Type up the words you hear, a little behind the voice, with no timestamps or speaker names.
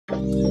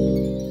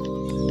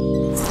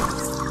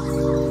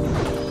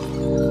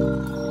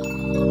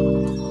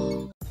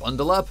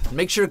Bundle up and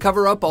make sure to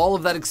cover up all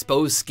of that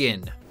exposed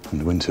skin.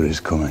 And winter is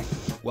coming.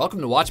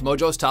 Welcome to Watch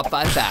Mojo's Top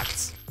 5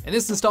 Facts. In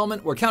this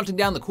installment, we're counting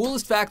down the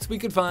coolest facts we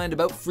could find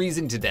about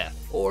freezing to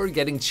death, or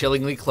getting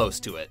chillingly close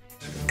to it.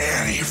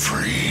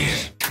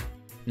 Antifreeze.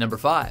 Number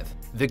 5.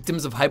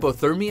 Victims of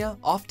hypothermia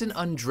often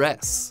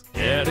undress.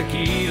 Yeah,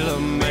 tequila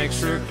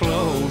makes her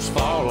clothes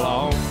fall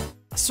off.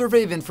 A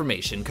survey of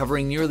information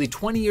covering nearly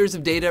 20 years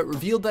of data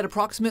revealed that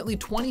approximately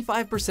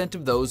 25%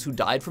 of those who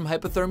died from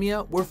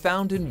hypothermia were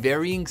found in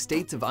varying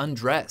states of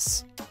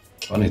undress.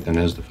 Funny thing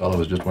is, the fellow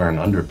was just wearing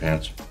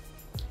underpants.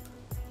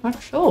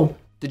 Not so.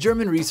 The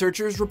German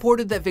researchers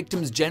reported that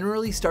victims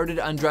generally started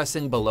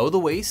undressing below the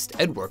waist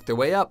and worked their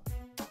way up.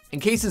 In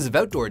cases of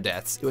outdoor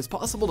deaths, it was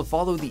possible to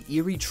follow the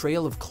eerie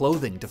trail of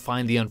clothing to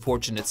find the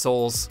unfortunate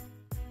souls.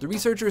 The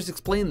researchers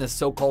explained this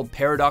so-called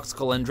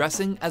paradoxical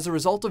undressing as a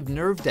result of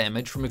nerve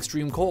damage from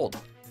extreme cold.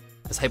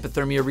 As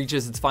hypothermia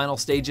reaches its final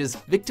stages,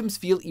 victims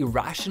feel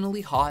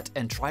irrationally hot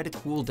and try to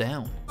cool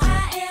down.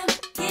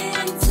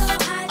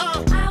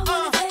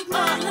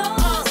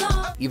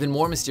 Even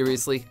more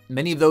mysteriously,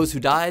 many of those who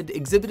died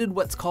exhibited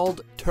what's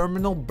called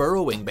terminal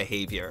burrowing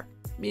behavior,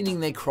 meaning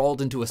they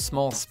crawled into a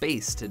small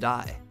space to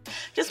die.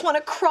 Just want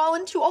to crawl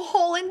into a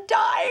hole and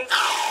die.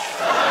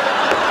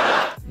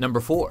 Number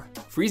 4.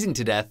 Freezing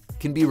to death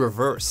can be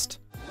reversed.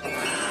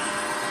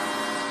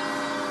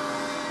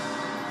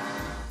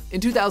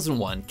 In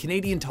 2001,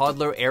 Canadian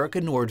toddler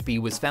Erica Nordby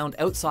was found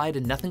outside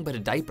in nothing but a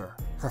diaper.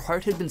 Her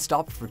heart had been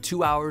stopped for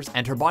 2 hours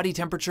and her body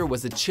temperature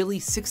was a chilly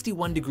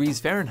 61 degrees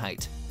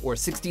Fahrenheit, or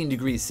 16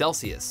 degrees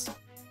Celsius.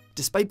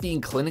 Despite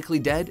being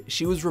clinically dead,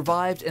 she was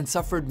revived and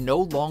suffered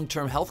no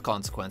long-term health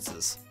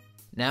consequences.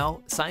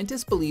 Now,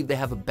 scientists believe they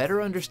have a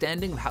better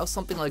understanding of how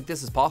something like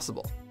this is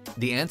possible.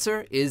 The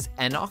answer is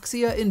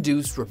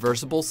anoxia-induced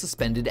reversible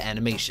suspended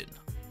animation.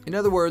 In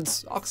other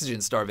words,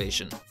 oxygen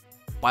starvation.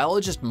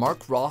 Biologist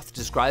Mark Roth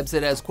describes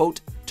it as,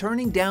 quote,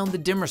 turning down the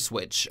dimmer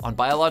switch on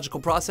biological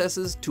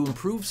processes to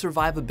improve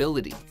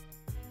survivability.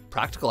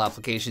 Practical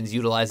applications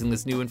utilizing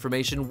this new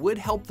information would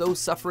help those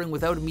suffering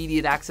without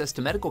immediate access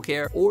to medical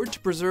care or to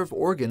preserve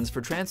organs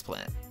for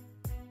transplant.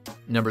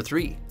 Number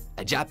 3.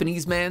 A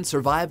Japanese man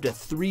survived a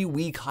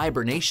 3-week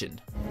hibernation.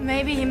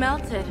 Maybe he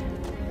melted.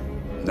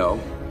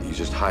 No, he's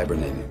just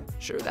hibernating.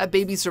 Sure, that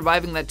baby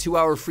surviving that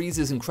 2-hour freeze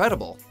is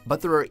incredible,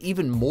 but there are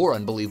even more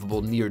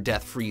unbelievable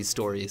near-death freeze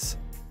stories.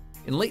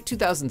 In late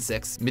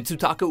 2006,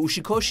 Mitsutaka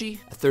Ushikoshi,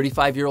 a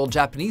 35-year-old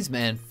Japanese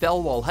man,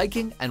 fell while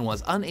hiking and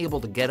was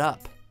unable to get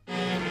up.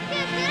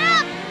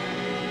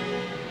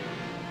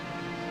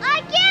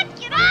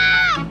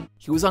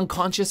 He was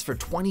unconscious for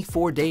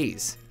 24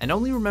 days and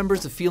only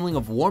remembers a feeling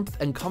of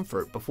warmth and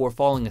comfort before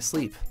falling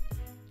asleep.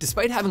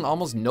 Despite having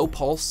almost no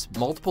pulse,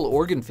 multiple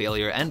organ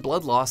failure, and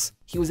blood loss,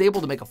 he was able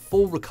to make a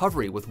full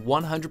recovery with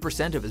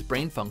 100% of his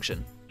brain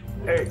function.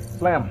 Hey,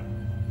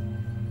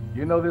 Slam,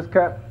 you know this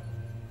cat?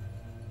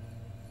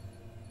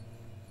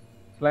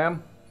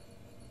 Slam?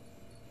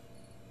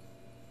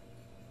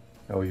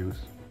 No use.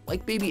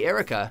 Like baby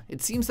Erica,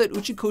 it seems that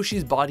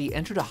Uchikoshi's body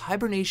entered a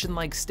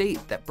hibernation-like state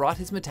that brought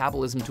his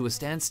metabolism to a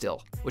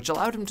standstill, which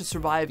allowed him to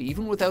survive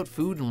even without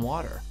food and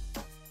water.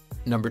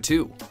 Number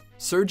 2.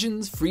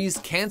 Surgeons freeze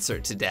cancer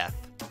to death.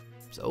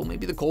 So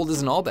maybe the cold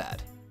isn't all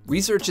bad.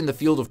 Research in the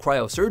field of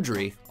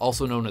cryosurgery,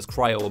 also known as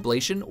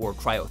cryoablation or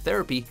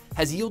cryotherapy,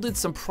 has yielded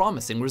some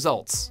promising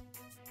results.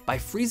 By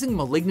freezing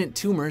malignant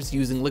tumors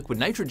using liquid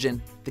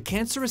nitrogen, the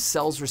cancerous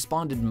cells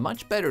responded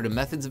much better to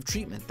methods of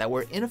treatment that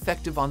were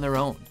ineffective on their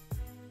own.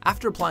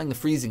 After applying the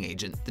freezing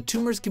agent, the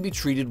tumors can be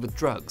treated with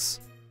drugs.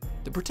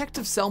 The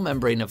protective cell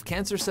membrane of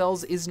cancer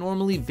cells is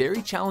normally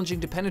very challenging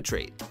to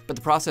penetrate, but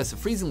the process of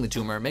freezing the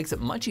tumor makes it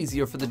much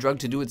easier for the drug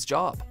to do its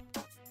job.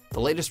 The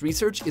latest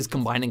research is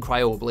combining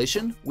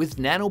cryoablation with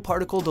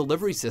nanoparticle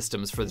delivery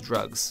systems for the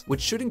drugs,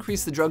 which should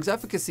increase the drug's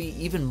efficacy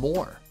even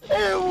more.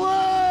 It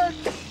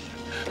worked!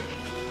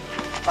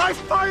 I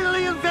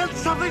finally invented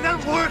something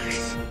that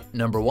works!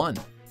 Number 1.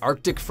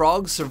 Arctic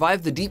frogs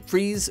survive the deep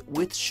freeze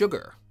with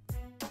sugar.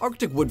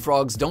 Arctic wood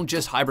frogs don't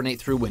just hibernate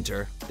through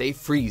winter, they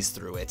freeze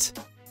through it.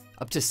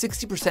 Up to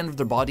 60% of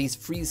their bodies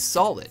freeze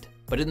solid,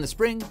 but in the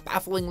spring,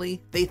 bafflingly,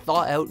 they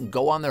thaw out and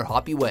go on their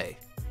hoppy way.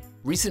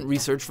 Recent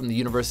research from the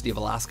University of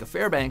Alaska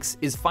Fairbanks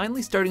is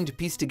finally starting to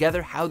piece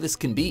together how this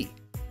can be.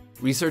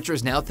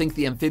 Researchers now think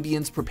the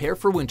amphibians prepare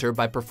for winter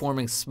by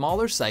performing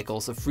smaller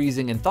cycles of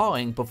freezing and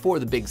thawing before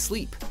the big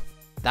sleep.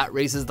 That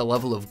raises the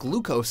level of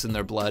glucose in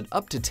their blood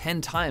up to 10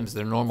 times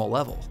their normal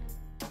level.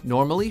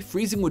 Normally,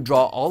 freezing would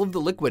draw all of the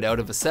liquid out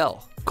of a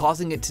cell,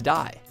 causing it to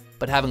die,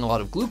 but having a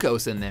lot of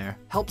glucose in there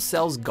helps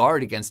cells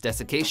guard against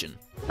desiccation.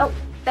 Oh,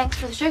 thanks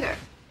for the sugar.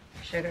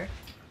 Sugar.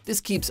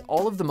 This keeps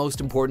all of the most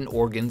important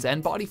organs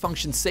and body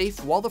functions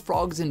safe while the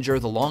frogs endure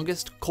the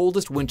longest,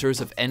 coldest winters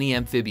of any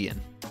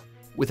amphibian.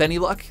 With any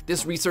luck,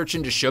 this research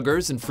into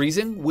sugars and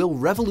freezing will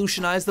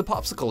revolutionize the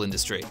popsicle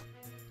industry.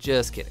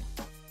 Just kidding.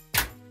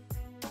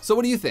 So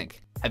what do you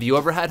think? Have you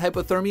ever had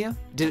hypothermia?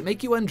 Did it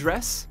make you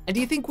undress? And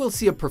do you think we'll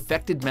see a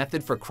perfected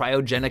method for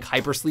cryogenic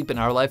hypersleep in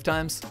our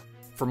lifetimes?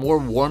 For more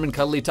warm and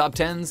cuddly top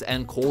 10s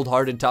and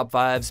cold-hearted top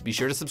 5s, be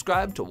sure to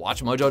subscribe to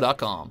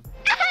WatchMojo.com.